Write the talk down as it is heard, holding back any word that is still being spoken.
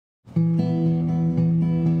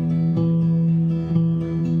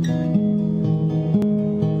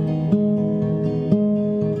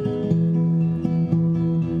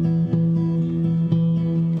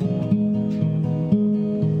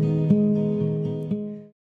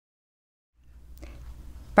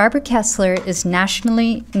Barbara Kessler is a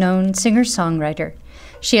nationally known singer-songwriter.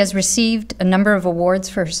 She has received a number of awards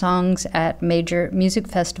for her songs at major music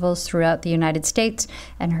festivals throughout the United States,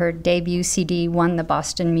 and her debut CD won the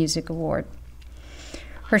Boston Music Award.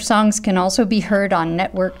 Her songs can also be heard on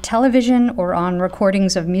network television or on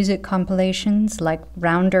recordings of music compilations like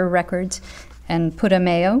Rounder Records and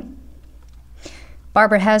Putumayo.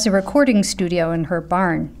 Barbara has a recording studio in her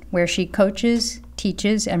barn where she coaches,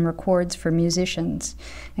 teaches, and records for musicians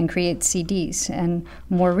and creates CDs. And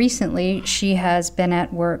more recently, she has been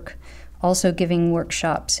at work also giving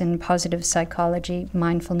workshops in positive psychology,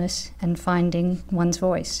 mindfulness, and finding one's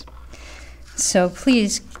voice. So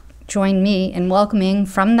please join me in welcoming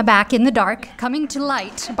from the back in the dark, coming to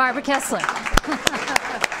light, Barbara Kessler.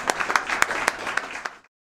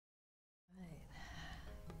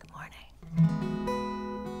 Good morning.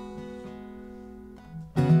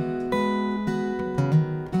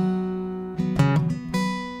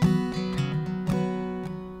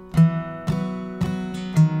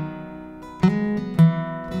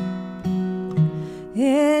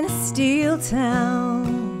 In a steel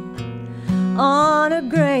town on a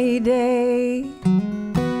gray day,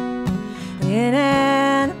 in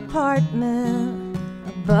an apartment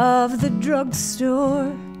above the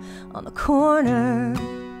drugstore on the corner,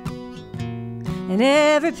 and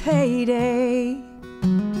every payday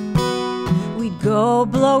we'd go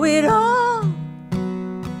blow it all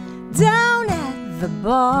down at the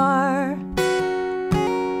bar.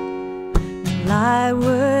 Well, I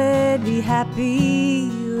would be happy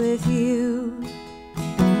with you.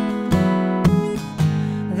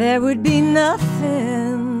 There would be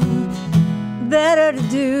nothing better to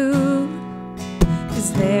do,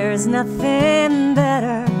 'cause there's nothing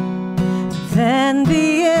better than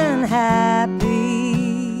being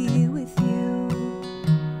happy with you.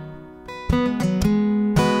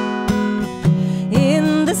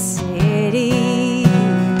 In the city,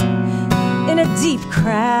 in a deep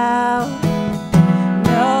crowd,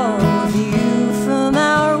 no view from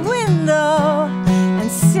our window, and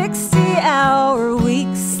 60-hour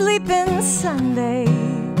weeks, sleeping Sundays.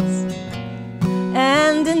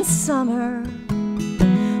 And in summer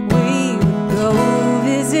we would go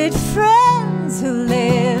visit friends who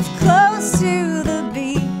live close to the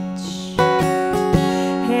beach.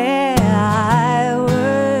 Yeah, I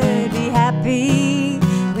would be happy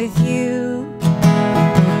with you.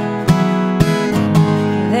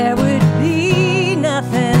 There would be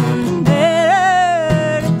nothing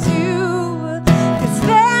better to do, 'cause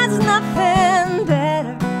there's nothing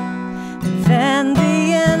better than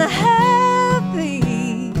being happy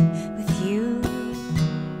with you.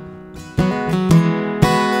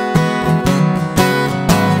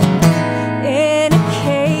 In a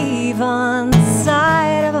cave on the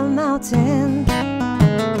side of a mountain,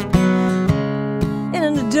 in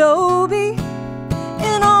an adobe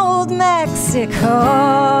in old Mexico,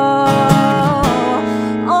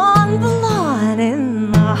 on the lawn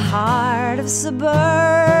in the heart of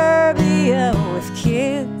suburbia, with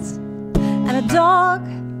kids and a dog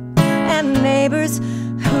and neighbors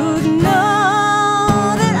who'd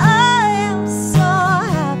know that I am so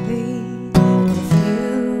happy with you.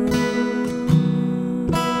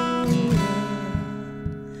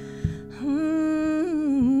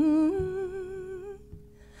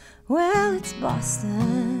 Well, it's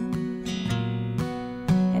Boston,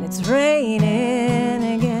 and it's raining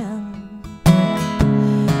again.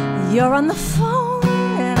 You're on the phone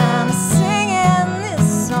and I'm singing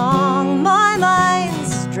this song. My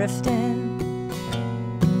mind's drifting,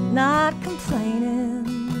 not complaining,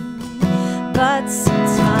 but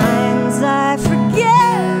sometimes I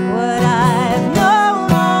forget what I've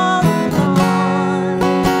known all along,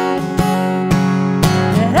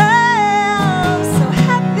 that I am so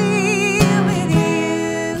happy with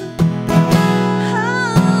you. Oh,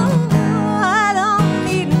 I don't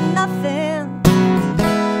need nothing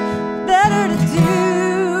better to do,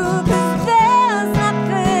 'cause there's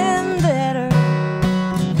nothing better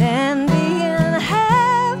than being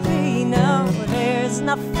happy. No, there's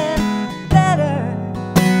nothing better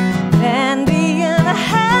than being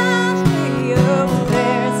happy. Oh,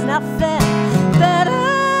 there's nothing better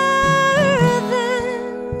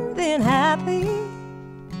than being happy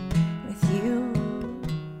with you.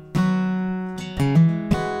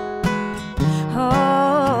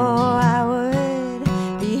 Oh, I would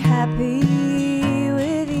be happy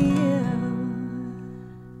with you.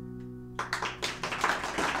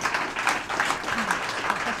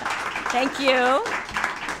 Thank you.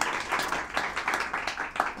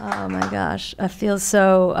 Oh my gosh, I feel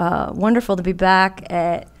so wonderful to be back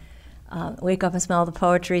at Wake Up and Smell the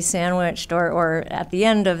Poetry sandwiched, or at the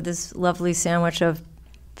end of this lovely sandwich of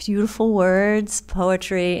beautiful words,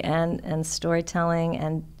 poetry, and storytelling,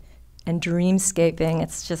 and dreamscaping.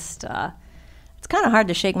 It's just, it's kind of hard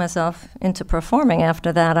to shake myself into performing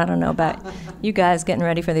after that. I don't know about you guys getting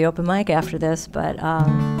ready for the open mic after this, but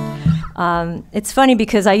it's funny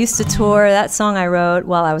because I used to tour. That song I wrote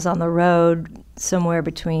while I was on the road somewhere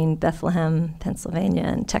between Bethlehem, Pennsylvania,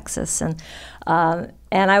 and Texas, and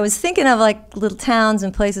I was thinking of like little towns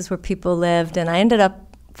and places where people lived, and I ended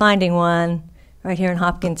up finding one right here in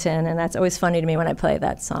Hopkinton, and that's always funny to me when I play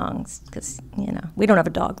that song, because, you know, we don't have a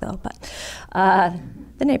dog, though, but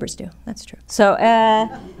the neighbors do. That's true. So,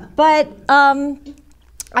 but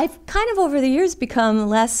I've kind of, over the years, become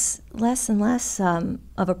less and less of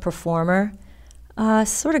a performer,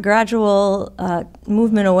 sort of gradual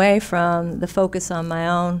movement away from the focus on my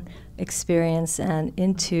own experience and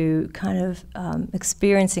into kind of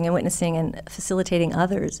experiencing and witnessing and facilitating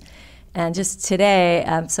others. And just today,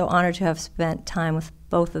 I'm so honored to have spent time with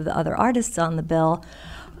both of the other artists on the bill,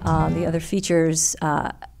 the other features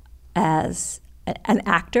as an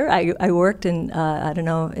actor. I worked in, I don't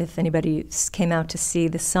know if anybody came out to see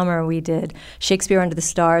this summer, we did Shakespeare Under the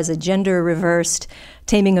Stars, a gender-reversed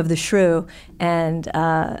Taming of the Shrew, and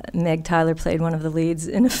Meg Tyler played one of the leads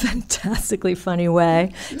in a fantastically funny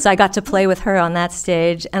way. So I got to play with her on that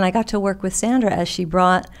stage, and I got to work with Sandra as she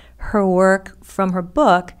brought her work from her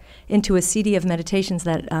book into a CD of meditations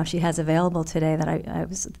that she has available today that I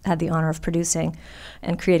had the honor of producing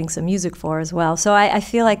and creating some music for as well. So I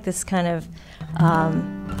feel like this kind of,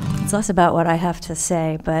 it's less about what I have to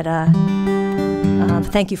say, but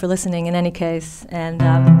thank you for listening in any case. And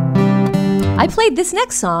I played this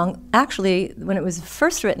next song, actually, when it was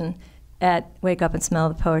first written at Wake Up and Smell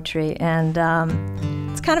the Poetry, and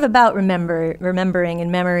it's kind of about remembering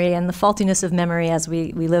and memory and the faultiness of memory as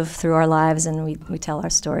we live through our lives and we tell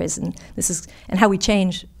our stories, and how we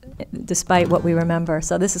change despite what we remember.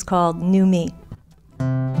 So this is called New Me.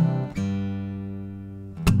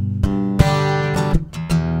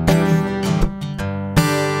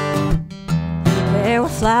 There were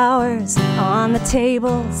flowers on the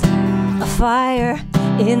tables, a fire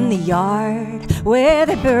in the yard where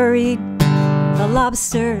they buried the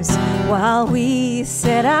lobsters while we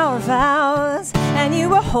said our vows, and you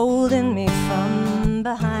were holding me from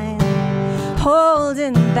behind,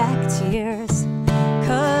 holding back tears,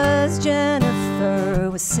 'cause Jennifer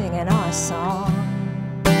was singing our song.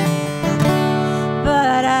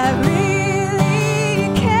 But I really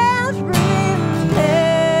can't remember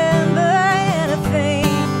anything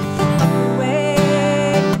but the way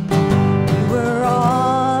you were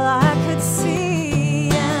all I could see,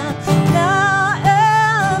 and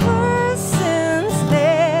now ever since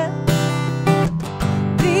then,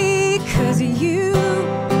 because of you,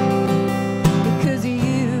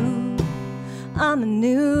 I'm a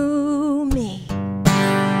new me.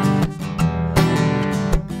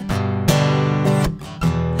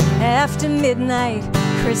 After midnight,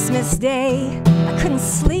 Christmas Day, I couldn't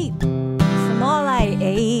sleep from all I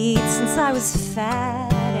ate, since I was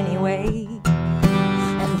fat anyway.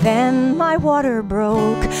 And then my water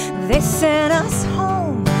broke, they sent us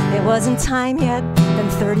home. It wasn't time yet, then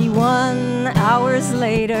 31 hours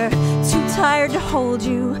later, too tired to hold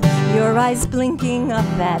you, your eyes blinking up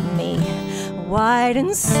at me, wide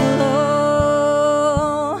and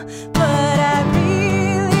slow. But I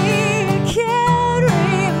really can't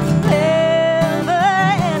remember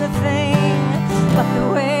anything but the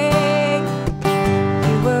way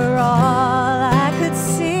you were all I could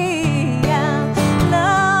see, and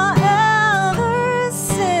now ever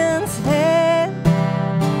since then,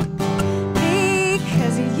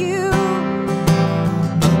 because of you,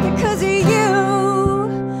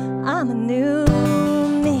 I'm a new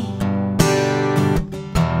me.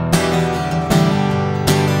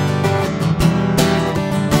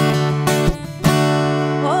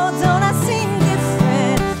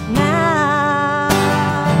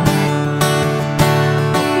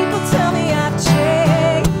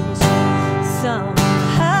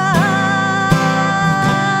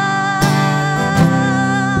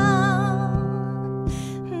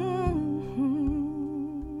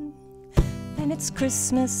 It's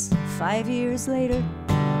Christmas 5 years later,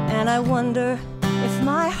 and I wonder if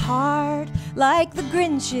my heart, like the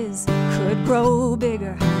Grinch's, could grow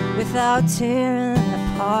bigger without tearing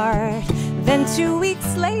apart. Then 2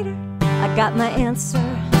 weeks later, I got my answer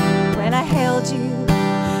when I held you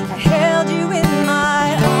in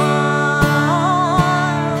my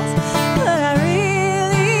arms. But I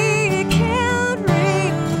really can't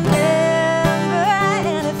remember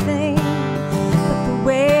anything but the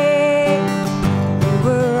way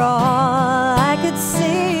all I could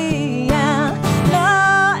see, and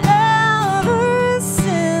now ever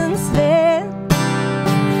since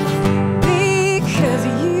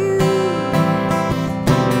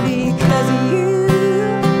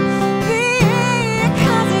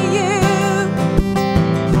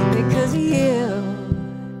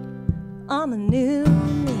I'm a new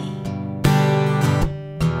me.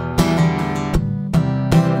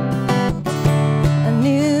 A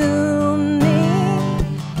new me.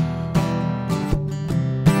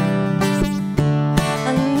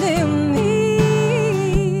 A new me.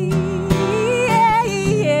 Yeah,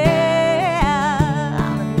 yeah.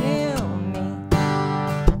 I'm a new me.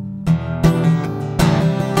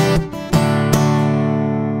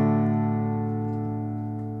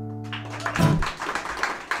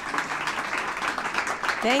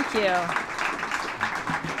 Thank you.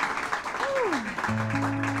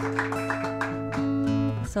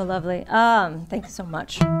 So lovely. Thank you so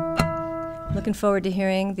much. Looking forward to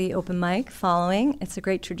hearing the open mic following. It's a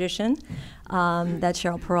great tradition that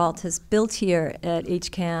Cheryl Peralt has built here at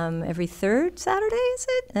HCAM every third Saturday, is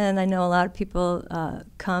it? And I know a lot of people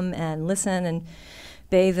come and listen and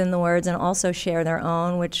bathe in the words and also share their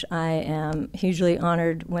own, which I am hugely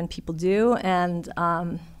honored when people do. And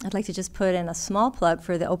I'd like to just put in a small plug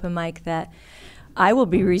for the open mic that I will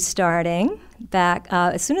be restarting back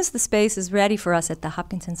as soon as the space is ready for us at the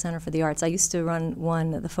Hopkinton Center for the Arts. I used to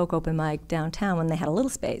run the folk open mic downtown when they had a little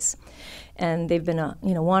space. And they've been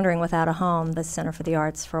wandering without a home, the Center for the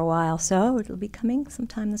Arts, for a while. So it'll be coming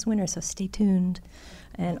sometime this winter, so stay tuned.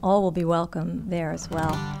 And all will be welcome there as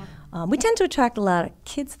well. We tend to attract a lot of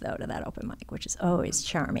kids, though, to that open mic, which is always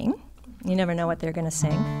charming. You never know what they're going to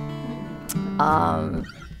sing.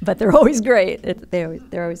 But they're always great.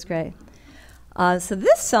 They're always great. So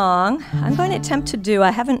this song, I'm going to attempt to do.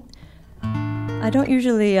 I don't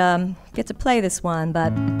usually get to play this one,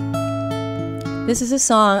 but this is a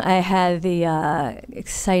song I had the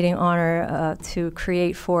exciting honor to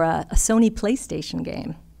create for a Sony PlayStation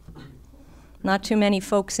game. Not too many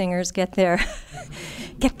folk singers get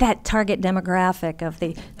that target demographic of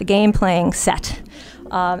the game playing set,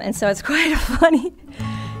 and so it's quite a funny.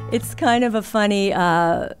 It's kind of a funny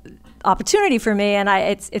opportunity for me, and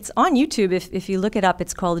it's on YouTube. If you look it up,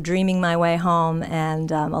 it's called "Dreaming My Way Home,"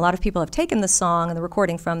 and a lot of people have taken the song and the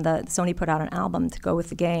recording from Sony put out an album to go with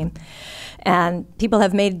the game, and people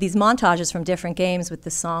have made these montages from different games with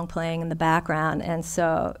the song playing in the background, and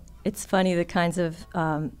so it's funny the kinds of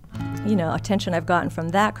attention I've gotten from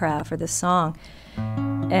that crowd for this song.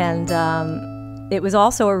 And it was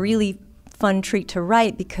also a really fun treat to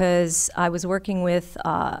write because I was working with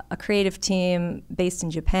a creative team based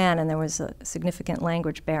in Japan, and there was a significant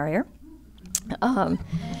language barrier.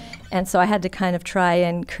 And so I had to kind of try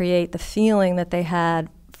and create the feeling that they had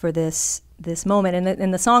for this moment.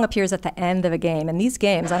 And the song appears at the end of a game. And these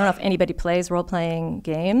games, I don't know if anybody plays role-playing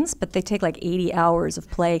games, but they take like 80 hours of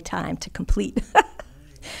play time to complete.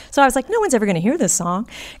 So I was like, no one's ever going to hear this song.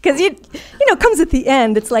 Because, it comes at the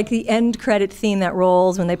end. It's like the end credit theme that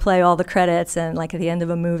rolls when they play all the credits and like at the end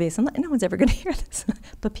of a movie. So I'm like, no one's ever going to hear this.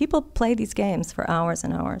 But people play these games for hours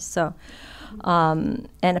and hours. So, and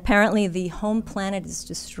apparently the home planet is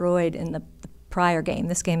destroyed in the prior game.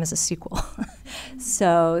 This game is a sequel.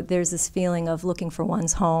 So there's this feeling of looking for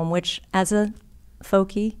one's home, which as a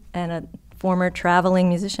folkie and a former traveling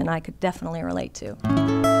musician, I could definitely relate to.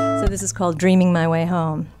 So this is called Dreaming My Way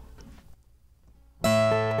Home.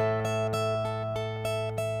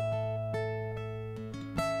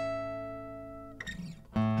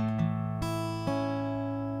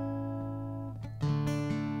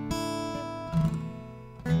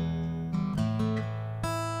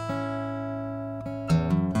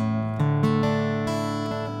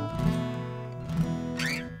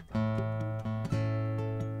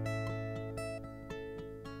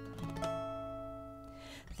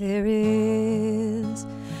 There is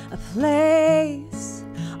a place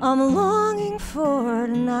I'm longing for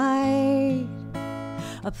tonight,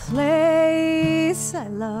 a place I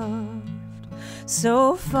loved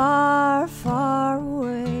so far, far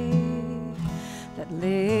away, that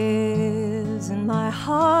lives in my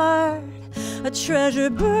heart, a treasure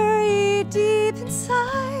buried deep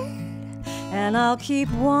inside, and I'll keep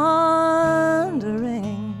wandering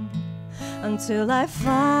until I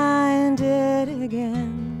find it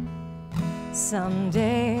again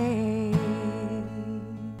someday.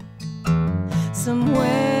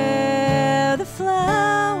 Somewhere the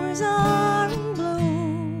flowers are in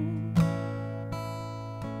bloom,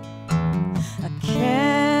 a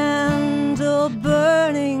candle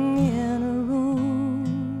burning in a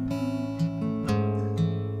room.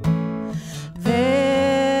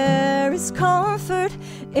 There is comfort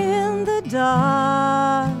in the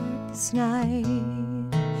darkest night,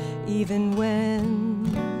 even when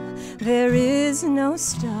there is no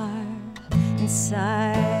star in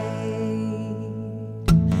sight.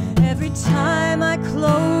 Every time I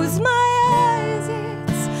close my eyes,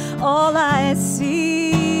 it's all I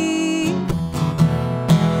see.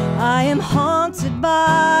 I am haunted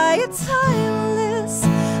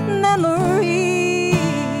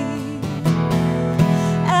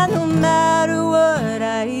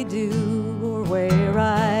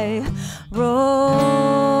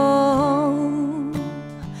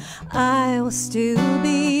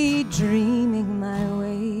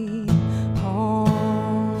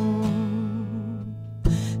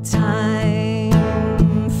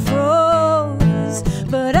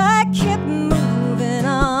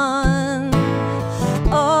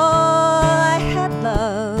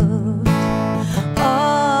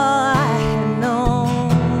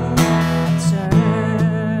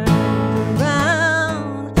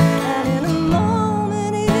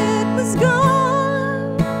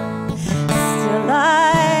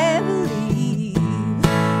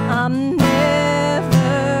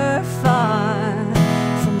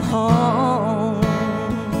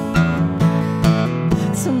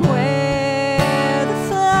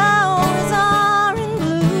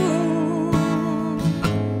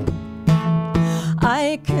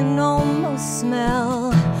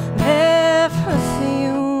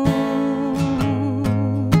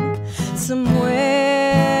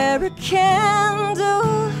somewhere a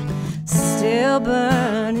candle still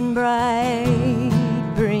burning bright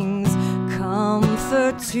brings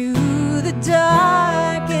comfort to the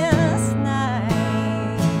darkest night.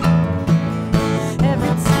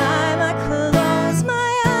 Every time I close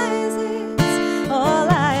my eyes, it's all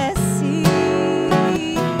I see.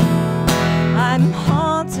 I'm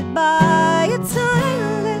haunted by a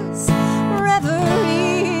timeless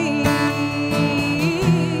reverie,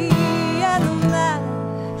 and no matter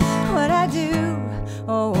what I do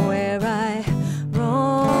or where I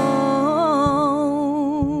roam,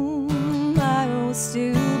 I will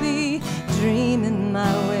still be dreaming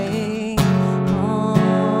my way home.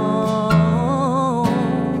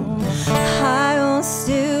 I will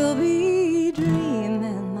still be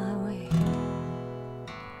dreaming my way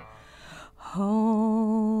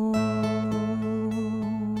home.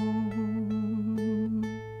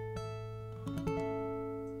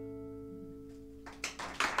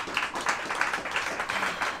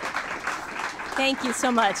 Thank you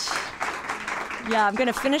so much. Yeah, I'm going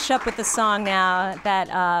to finish up with a song now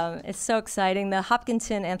that is so exciting. The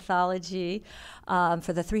Hopkinton Anthology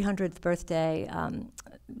for the 300th birthday,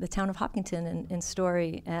 the town of Hopkinton in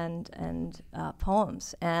story and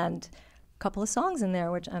poems, and a couple of songs in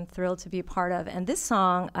there, which I'm thrilled to be a part of. And this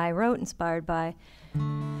song I wrote inspired by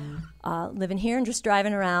living here and just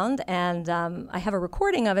driving around. And I have a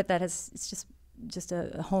recording of it that it's just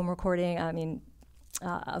a home recording. I mean,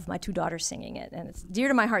 of my two daughters singing it, and it's dear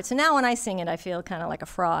to my heart. So now when I sing it, I feel kind of like a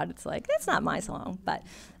fraud. It's like, it's not my song, but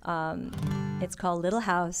it's called Little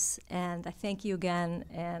House, and I thank you again,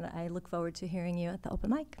 and I look forward to hearing you at the open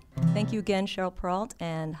mic. Thank you again, Cheryl Peralt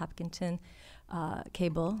and Hopkinton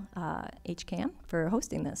Cable HCAM for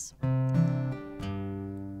hosting this.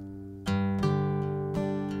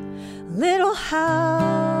 Little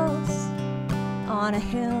house on a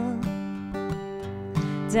hill,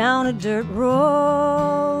 down a dirt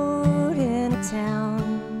road in a town,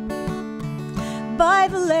 by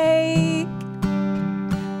the lake,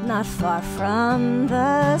 not far from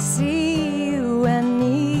the sea, you and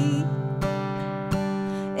me,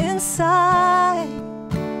 inside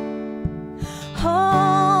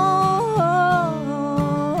home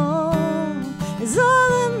is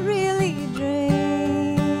all I'm really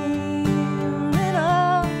dreaming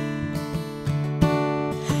of.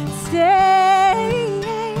 Stay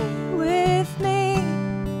with me,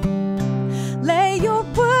 lay your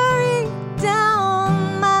worry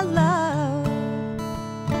down, my love,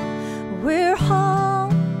 we're home.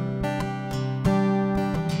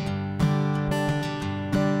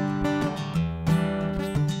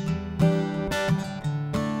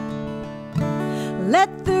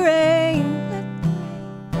 Let the rain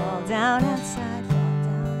fall down outside,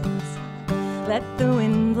 let the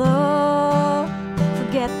wind blow,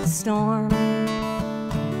 forget the storm.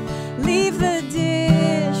 Leave the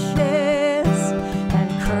dishes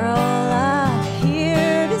and curl up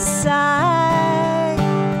here beside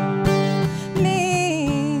me.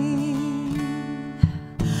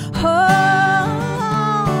 Home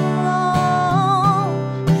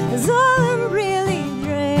is all I'm really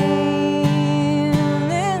dreaming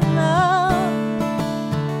of.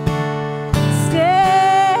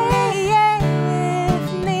 Stay with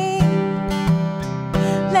me,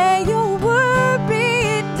 lay your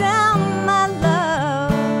worry down, my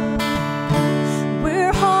love,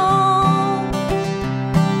 we're home.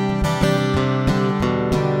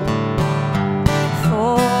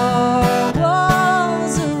 4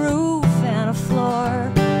 walls, a roof and a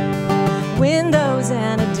floor, windows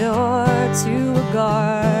and a door to a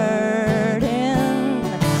garden.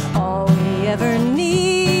 All we ever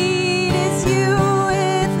need is you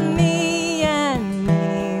with me and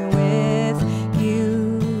me with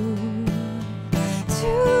you.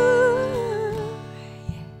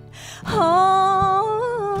 Home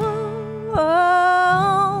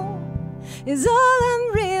is all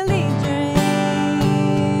I'm really dreaming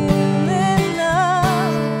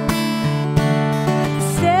of.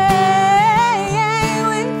 Stay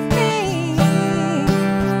with me,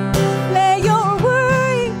 lay your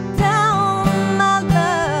worry down, my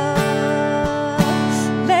love,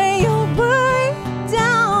 lay your worry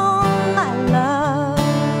down, my love,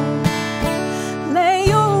 lay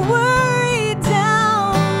your worry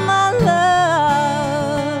down, my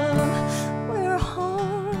love, we're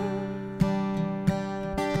home.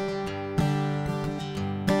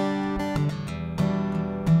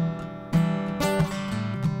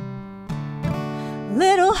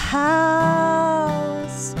 Little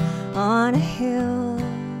house on a hill.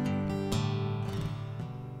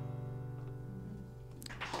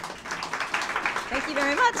 Thank you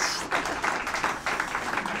very much.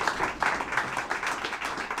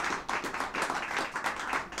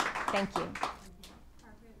 Thank you.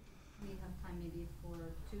 Margaret, we have time maybe for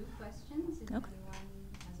 2 questions. If Okay. anyone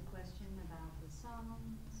has a question about the song,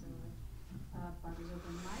 so Barbara's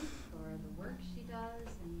open mic, or the work she does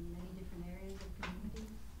in many different areas of community.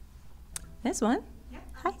 There's one. Yep,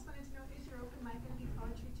 Hi. I just wanted to know, is your open mic going to be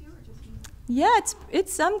poetry too, or just music? Yeah,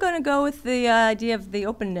 it's. I'm going to go with the idea of the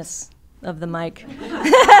openness of the mic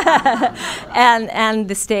and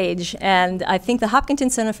the stage. And I think the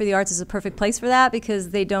Hopkinton Center for the Arts is a perfect place for that,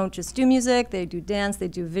 because they don't just do music, they do dance, they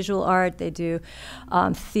do visual art, they do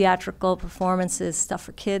theatrical performances, stuff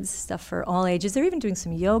for kids, stuff for all ages. They're even doing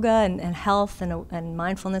some yoga and health and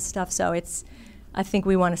mindfulness stuff. So I think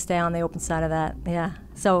we want to stay on the open side of that. Yeah.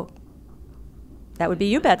 So that would be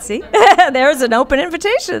you, Betsy. There's an open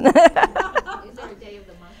invitation. Is there a day of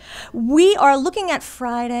the month? We are looking at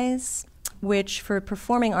Fridays, which for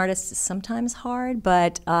performing artists is sometimes hard,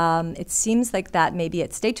 but it seems like that may be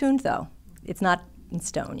it. Stay tuned, though. It's not in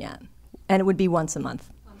stone yet. And it would be once a month.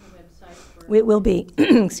 On the website? It will be.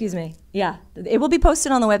 Excuse me. Yeah. It will be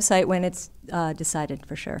posted on the website when it's decided,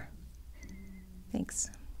 for sure. Thanks.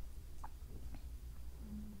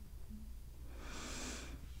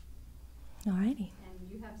 All righty.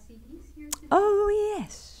 And you have CDs here today? Oh,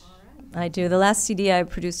 yes. All right. I do. The last CD I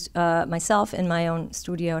produced myself in my own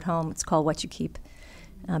studio at home. It's called What You Keep,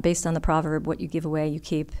 based on the proverb, what you give away, you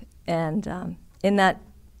keep. And in that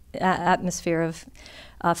atmosphere of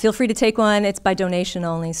feel free to take one. It's by donation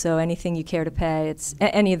only, so anything you care to pay, it's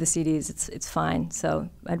any of the CDs, it's fine. So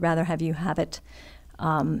I'd rather have you have it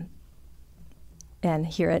and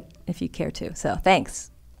hear it if you care to. So thanks.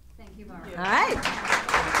 Thank you, Barbara. All right.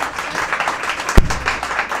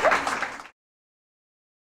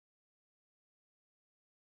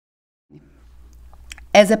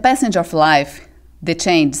 As a passenger of life, the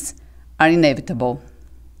changes are inevitable.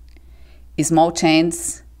 Small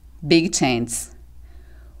changes, big changes.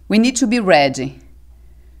 We need to be ready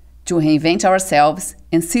to reinvent ourselves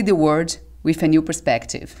and see the world with a new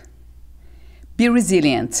perspective. Be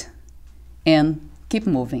resilient and keep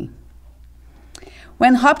moving.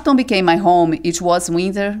 When Hopton became my home, it was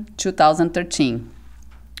winter 2013.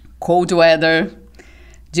 Cold weather,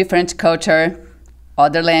 different culture,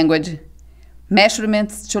 other language,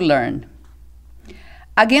 measurements to learn.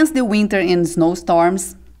 Against the winter and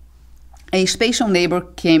snowstorms, a special neighbor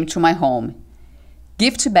came to my home.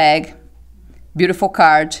 Gift bag, beautiful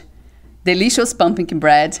card, delicious pumpkin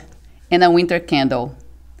bread, and a winter candle.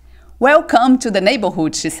 Welcome to the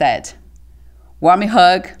neighborhood, she said. Warm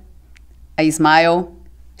hug, a smile,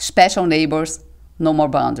 special neighbors, no more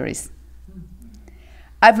boundaries.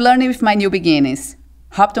 I've learned with my new beginnings,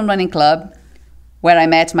 Hopton Running Club, where I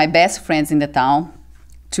met my best friends in the town,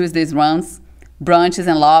 Tuesdays runs, brunches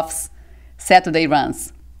and lofts, Saturday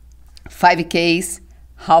runs, 5Ks,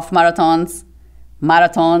 half marathons,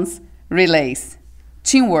 relays,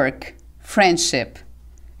 teamwork, friendship.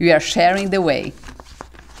 We are sharing the way.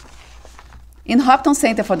 In Hopton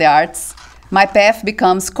Center for the Arts, my path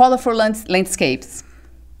becomes colorful landscapes.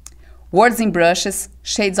 Words in brushes,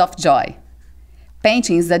 shades of joy.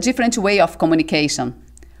 Painting is a different way of communication,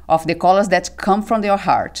 of the colors that come from your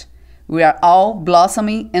heart. We are all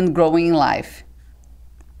blossoming and growing in life.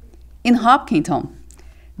 In Hopkinton,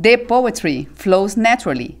 the poetry flows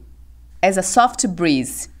naturally, as a soft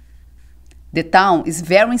breeze. The town is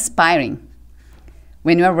very inspiring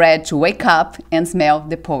when you are ready to wake up and smell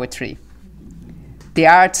the poetry. The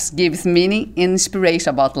arts gives meaning and inspiration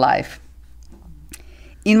about life.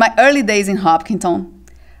 In my early days in Hopkinton,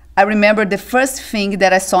 I remember the first thing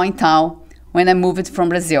that I saw in town when I moved from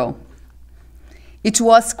Brazil. It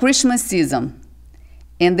was Christmas season,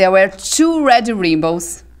 and there were 2 red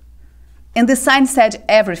rainbows, and the sign said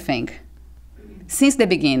everything, since the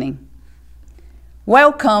beginning.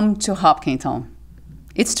 Welcome to Hopkinton.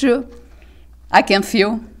 It's true. I can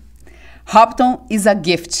feel. Hopton is a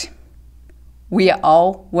gift. We are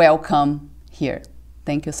all welcome here.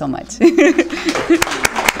 Thank you so much.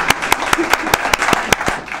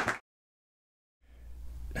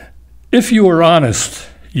 If you are honest,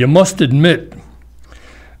 you must admit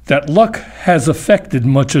that luck has affected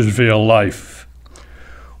much of your life.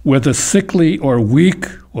 Whether sickly or weak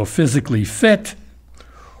or physically fit,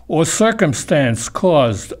 or circumstance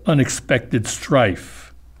caused unexpected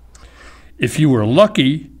strife. If you were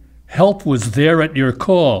lucky, help was there at your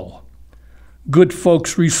call. Good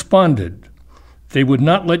folks responded. They would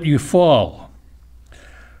not let you fall.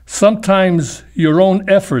 Sometimes your own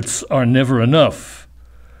efforts are never enough.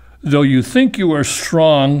 Though you think you are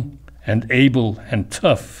strong and able and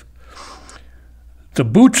tough, the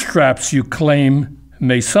bootstraps you claim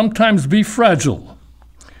may sometimes be fragile.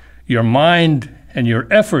 Your mind and your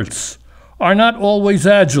efforts are not always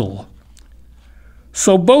agile.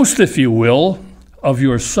 So boast, if you will, of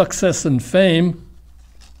your success and fame,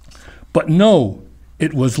 but know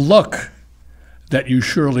it was luck that you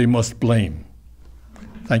surely must blame.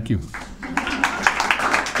 Thank you.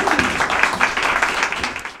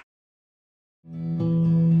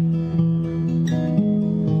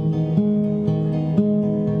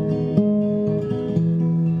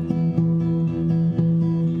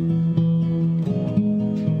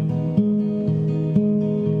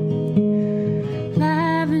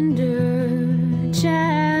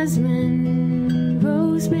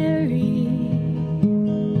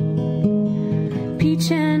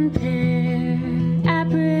 Peach and pear,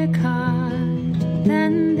 apricot,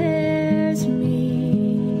 then there's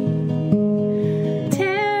me.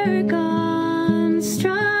 Tarragon,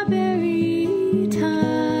 strawberry time.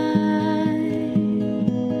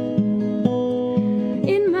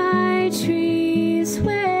 In my trees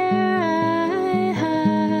where